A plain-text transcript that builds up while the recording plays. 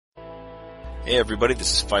Hey everybody,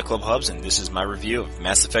 this is Fight Club Hubs, and this is my review of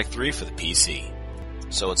Mass Effect 3 for the PC.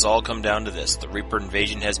 So it's all come down to this. The Reaper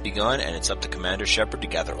invasion has begun, and it's up to Commander Shepard to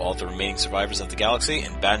gather all the remaining survivors of the galaxy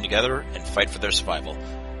and band together and fight for their survival.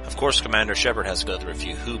 Of course, Commander Shepard has to go through a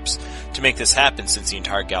few hoops to make this happen since the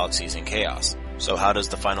entire galaxy is in chaos. So how does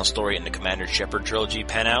the final story in the Commander Shepard trilogy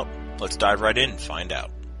pan out? Let's dive right in and find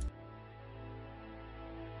out.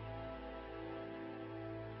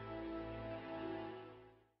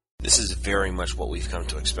 This is very much what we've come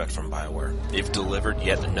to expect from Bioware. They've delivered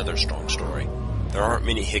yet another strong story. There aren't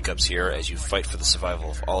many hiccups here as you fight for the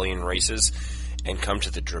survival of alien races and come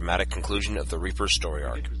to the dramatic conclusion of the Reaper's story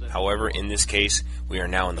arc. However, in this case, we are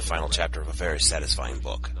now in the final chapter of a very satisfying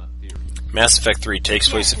book. Mass Effect 3 takes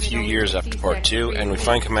place a few years after Part 2, and we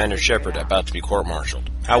find Commander Shepard about to be court-martialed.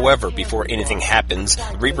 However, before anything happens,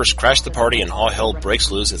 the Reapers crash the party and all hell breaks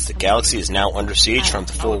loose as the galaxy is now under siege from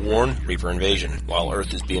the forewarned Reaper invasion. While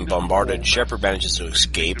Earth is being bombarded, Shepard manages to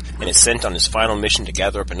escape and is sent on his final mission to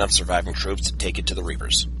gather up enough surviving troops to take it to the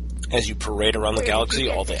Reapers. As you parade around the galaxy,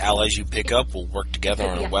 all the allies you pick up will work together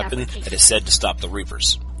on a weapon that is said to stop the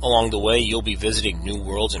Reapers. Along the way, you'll be visiting new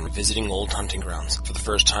worlds and revisiting old hunting grounds. For the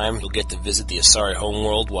first time, you'll get to visit the Asari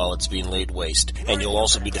homeworld while it's being laid waste, and you'll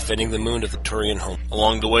also be defending the moon of the Turian home.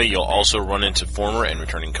 Along the way, you'll also run into former and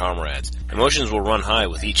returning comrades. Emotions will run high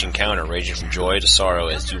with each encounter, ranging from joy to sorrow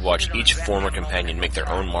as you watch each former companion make their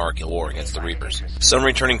own mark in war against the Reapers. Some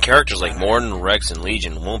returning characters like Morden, Rex, and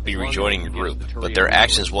Legion won't be rejoining your group, but their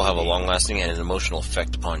actions will have a long-lasting and an emotional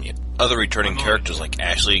effect upon you. Other returning characters like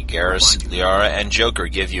Ashley, Garrus, Liara, and Joker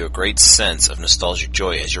give you a great sense of nostalgic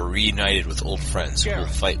joy as you're reunited with old friends who will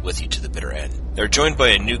fight with you to the bitter end. They're joined by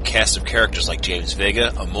a new cast of characters like James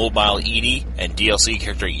Vega, a mobile Edie, and DLC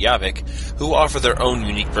character Yavik, who offer their own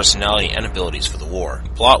unique personality and abilities for the war.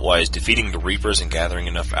 Plot-wise, defeating the Reapers and gathering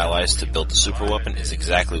enough allies to build the superweapon is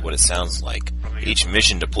exactly what it sounds like. Each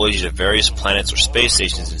mission deploys you to various planets or space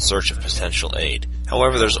stations in search of potential aid.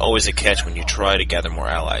 However, there's always a catch when you try to gather more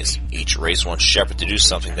allies. Each race wants Shepard to do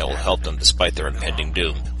something that will help them despite their impending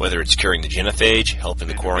doom, whether it's curing the genophage, helping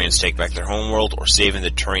the Quarians take back their homeworld, or saving the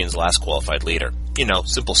Turians' last qualified leader. You know,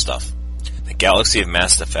 simple stuff. The galaxy of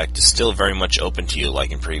Mass Effect is still very much open to you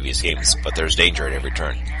like in previous games, but there's danger at every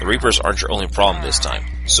turn. The Reapers aren't your only problem this time.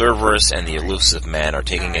 Cerberus and the elusive man are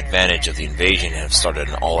taking advantage of the invasion and have started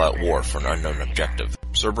an all-out war for an unknown objective.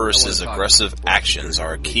 Cerberus' aggressive actions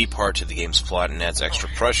are a key part to the game's plot and adds extra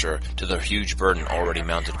pressure to the huge burden already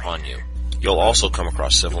mounted upon you. You'll also come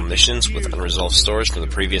across several missions with unresolved stories from the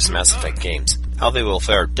previous Mass Effect games. How they will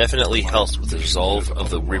fare definitely helps with the resolve of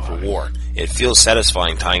the Reaper War. It feels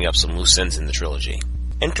satisfying tying up some loose ends in the trilogy.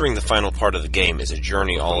 Entering the final part of the game is a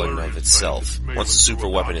journey all in and of itself. Once the super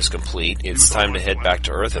weapon is complete, it's time to head back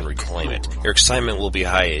to Earth and reclaim it. Your excitement will be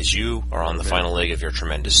high as you are on the final leg of your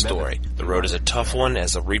tremendous story. The road is a tough one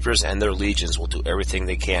as the Reapers and their legions will do everything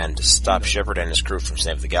they can to stop Shepard and his crew from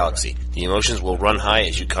saving the galaxy. The emotions will run high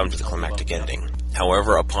as you come to the climactic ending.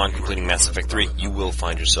 However, upon completing Mass Effect 3, you will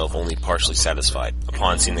find yourself only partially satisfied.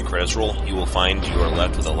 Upon seeing the credits roll, you will find you are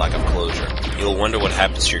left with a lack of closure. You'll wonder what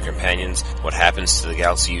happens to your companions, what happens to the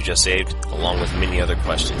galaxy you just saved, along with many other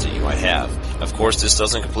questions that you might have. Of course, this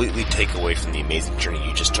doesn't completely take away from the amazing journey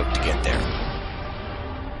you just took to get there.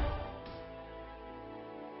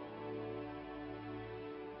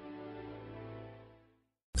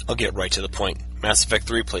 I'll get right to the point. Mass Effect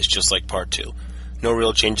 3 plays just like Part 2. No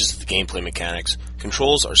real changes to the gameplay mechanics.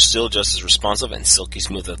 Controls are still just as responsive and silky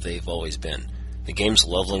smooth as they've always been. The game's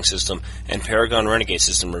leveling system and Paragon Renegade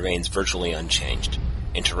system remains virtually unchanged.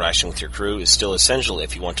 Interaction with your crew is still essential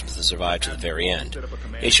if you want them to survive to the very end.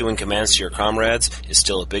 Issuing commands to your comrades is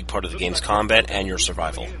still a big part of the game's combat and your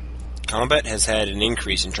survival. Combat has had an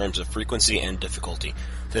increase in terms of frequency and difficulty.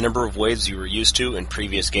 The number of waves you were used to in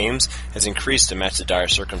previous games has increased to match the dire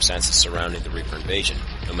circumstances surrounding the Reaper invasion.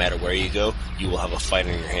 No matter where you go, you will have a fight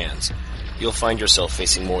on your hands. You'll find yourself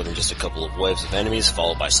facing more than just a couple of waves of enemies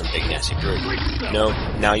followed by some big nasty brute. No,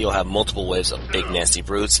 now you'll have multiple waves of big nasty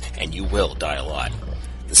brutes, and you will die a lot.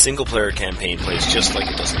 The single-player campaign plays just like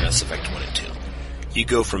it does in Mass Effect 1 and 2. You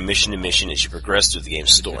go from mission to mission as you progress through the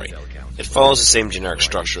game's story. It follows the same generic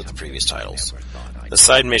structure of the previous titles. The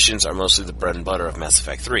side missions are mostly the bread and butter of Mass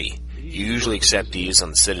Effect 3. You usually accept these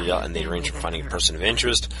on the Citadel, and they range from finding a person of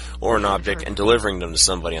interest or an object and delivering them to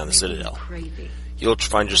somebody on the Citadel. You'll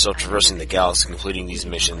find yourself traversing the galaxy completing these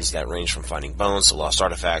missions that range from finding bones to lost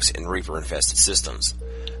artifacts in Reaper-infested systems.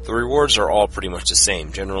 The rewards are all pretty much the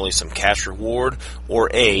same, generally some cash reward or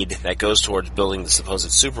aid that goes towards building the supposed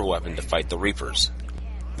superweapon to fight the Reapers.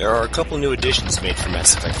 There are a couple new additions made for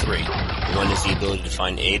Mass Effect 3. One is the ability to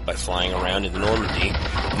find aid by flying around in Normandy,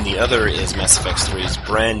 and the other is Mass Effect 3's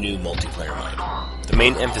brand new multiplayer mode. The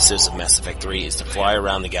main emphasis of Mass Effect 3 is to fly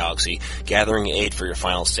around the galaxy, gathering aid for your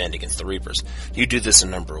final stand against the Reapers. You do this a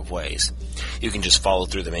number of ways. You can just follow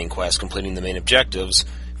through the main quest, completing the main objectives,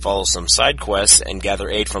 follow some side quests, and gather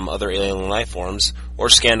aid from other alien life forms, or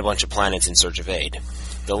scan a bunch of planets in search of aid.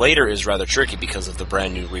 The later is rather tricky because of the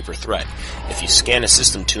brand new Reaper threat. If you scan a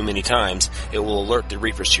system too many times, it will alert the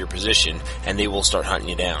Reapers to your position, and they will start hunting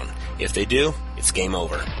you down. If they do, it's game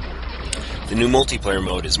over. The new multiplayer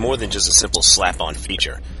mode is more than just a simple slap-on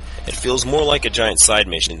feature. It feels more like a giant side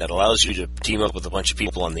mission that allows you to team up with a bunch of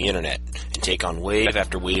people on the internet and take on wave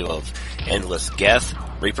after wave of endless Geth,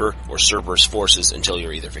 Reaper, or Cerberus forces until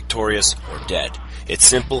you're either victorious or dead. It's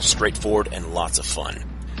simple, straightforward, and lots of fun.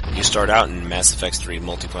 You start out in Mass Effect 3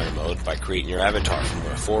 multiplayer mode by creating your avatar from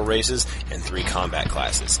your 4 races and 3 combat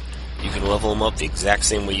classes. You can level them up the exact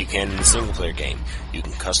same way you can in the single-player game. You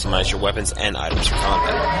can customize your weapons and items for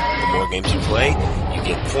combat. The more games you play, you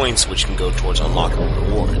get points which can go towards unlockable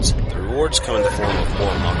rewards. The rewards come in the form of more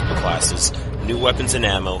unlockable classes, new weapons and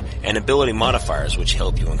ammo, and ability modifiers which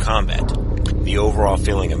help you in combat. The overall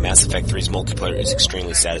feeling of Mass Effect 3's multiplayer is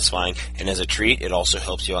extremely satisfying, and as a treat, it also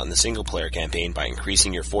helps you out in the single-player campaign by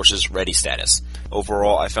increasing your force's ready status.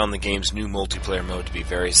 Overall, I found the game's new multiplayer mode to be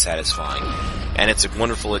very satisfying, and it's a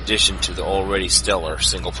wonderful addition to the already stellar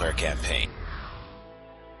single-player campaign.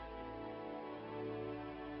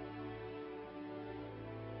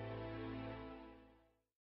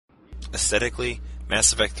 Aesthetically,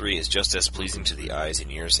 Mass Effect 3 is just as pleasing to the eyes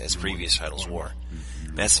and ears as previous titles were.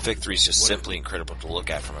 Mass Effect 3 is just simply incredible to look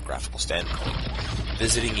at from a graphical standpoint.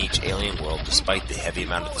 Visiting each alien world, despite the heavy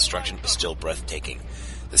amount of destruction, is still breathtaking.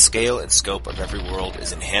 The scale and scope of every world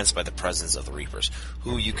is enhanced by the presence of the Reapers,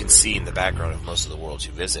 who you can see in the background of most of the worlds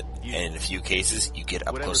you visit, and in a few cases, you get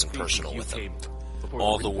up close and personal with them.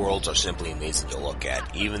 All the worlds are simply amazing to look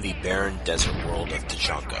at, even the barren desert world of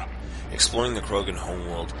Tachanka. Exploring the Krogan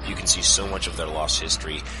homeworld, you can see so much of their lost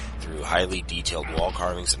history through highly detailed wall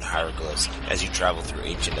carvings and hieroglyphs as you travel through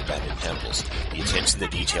ancient abandoned temples. The attention to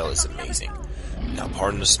detail is amazing. Now,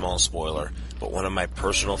 pardon the small spoiler, but one of my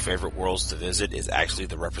personal favorite worlds to visit is actually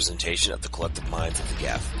the representation of the collective minds of the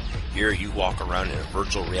Geth. Here, you walk around in a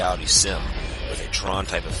virtual reality sim with a Tron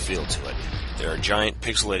type of feel to it. There are giant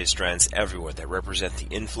pixelated strands everywhere that represent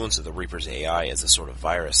the influence of the Reaper's AI as a sort of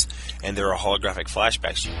virus, and there are holographic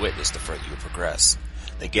flashbacks you witness the further you progress.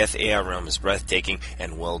 The Geth AI realm is breathtaking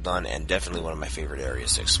and well done, and definitely one of my favorite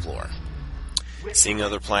areas to explore. Seeing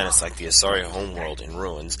other planets like the Asari homeworld in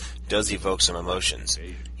ruins does evoke some emotions.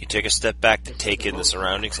 You take a step back to take in the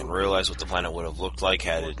surroundings and realize what the planet would have looked like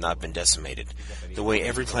had it not been decimated. The way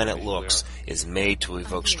every planet looks is made to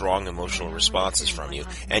evoke strong emotional responses from you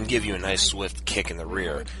and give you a nice swift kick in the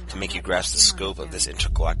rear to make you grasp the scope of this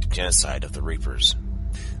intergalactic genocide of the Reapers.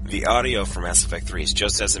 The audio for Mass Effect 3 is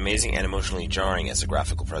just as amazing and emotionally jarring as the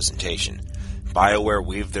graphical presentation. Bioware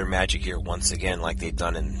weaved their magic here once again like they've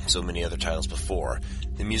done in so many other titles before.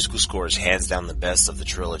 The musical score is hands down the best of the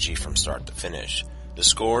trilogy from start to finish. The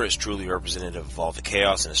score is truly representative of all the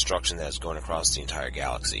chaos and destruction that is going across the entire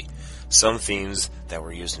galaxy. Some themes that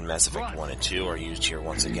were used in Mass Effect 1 and 2 are used here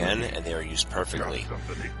once again, and they are used perfectly,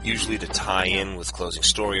 usually to tie in with closing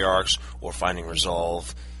story arcs or finding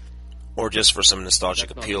resolve, or just for some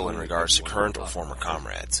nostalgic appeal in regards to current or former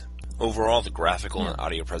comrades. Overall, the graphical and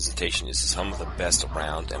audio presentation is some of the best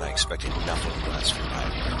around, and I expected nothing less from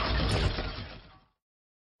Bioware.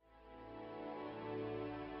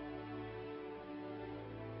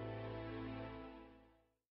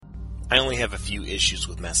 I only have a few issues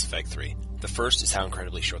with Mass Effect 3. The first is how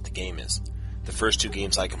incredibly short the game is. The first 2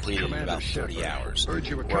 games I completed in about 30 hours,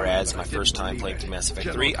 whereas my first time playing through Mass Effect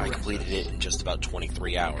 3, I completed it in just about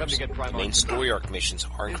 23 hours. The main story arc missions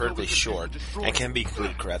are incredibly short and can be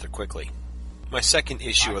completed rather quickly. My second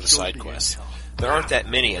issue are the side quests. There aren't that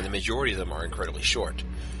many, and the majority of them are incredibly short.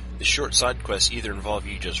 The short side quests either involve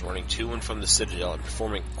you just running to and from the Citadel and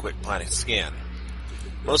performing a quick planet scan.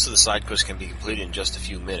 Most of the side quests can be completed in just a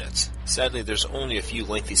few minutes. Sadly, there's only a few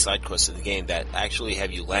lengthy side quests in the game that actually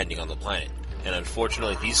have you landing on the planet, and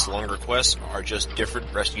unfortunately these longer quests are just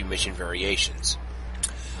different rescue mission variations.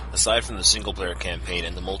 Aside from the single-player campaign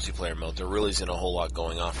and the multiplayer mode, there really isn't a whole lot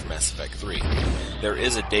going on for Mass Effect 3. There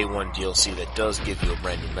is a Day 1 DLC that does give you a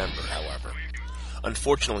brand new member, however.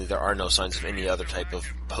 Unfortunately, there are no signs of any other type of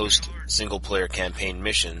post-single-player campaign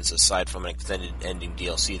missions aside from an extended ending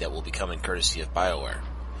DLC that will be coming courtesy of Bioware.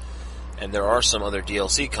 And there are some other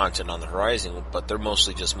DLC content on the horizon, but they're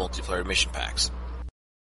mostly just multiplayer mission packs.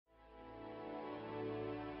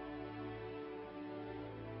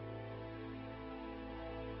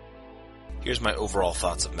 Here's my overall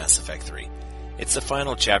thoughts of Mass Effect 3. It's the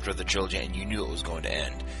final chapter of the trilogy and you knew it was going to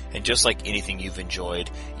end. And just like anything you've enjoyed,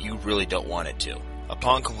 you really don't want it to.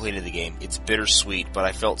 Upon completing the game, it's bittersweet, but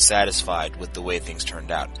I felt satisfied with the way things turned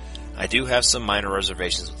out. I do have some minor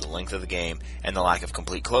reservations with the length of the game and the lack of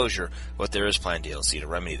complete closure, but there is planned DLC to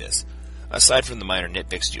remedy this. Aside from the minor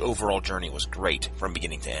nitpicks, the overall journey was great from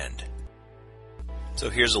beginning to end. So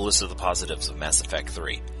here's a list of the positives of Mass Effect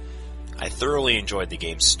 3. I thoroughly enjoyed the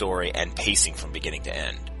game's story and pacing from beginning to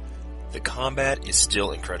end. The combat is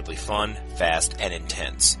still incredibly fun, fast, and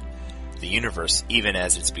intense. The universe, even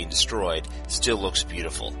as it's being destroyed, still looks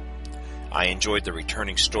beautiful. I enjoyed the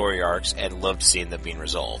returning story arcs and loved seeing them being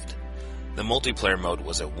resolved. The multiplayer mode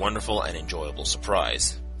was a wonderful and enjoyable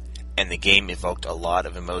surprise, and the game evoked a lot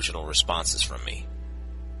of emotional responses from me.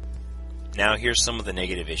 Now here's some of the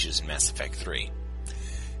negative issues in Mass Effect 3.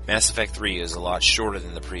 Mass Effect 3 is a lot shorter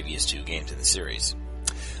than the previous two games in the series.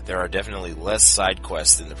 There are definitely less side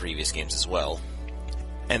quests than the previous games as well,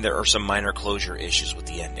 and there are some minor closure issues with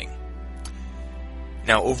the ending.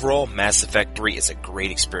 Now overall, Mass Effect 3 is a great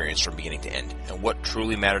experience from beginning to end, and what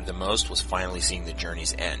truly mattered the most was finally seeing the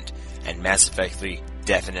journey's end, and Mass Effect 3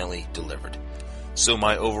 definitely delivered. So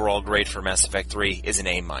my overall grade for Mass Effect 3 is an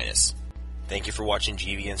A-. Thank you for watching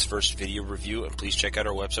GVN's first video review, and please check out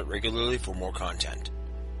our website regularly for more content.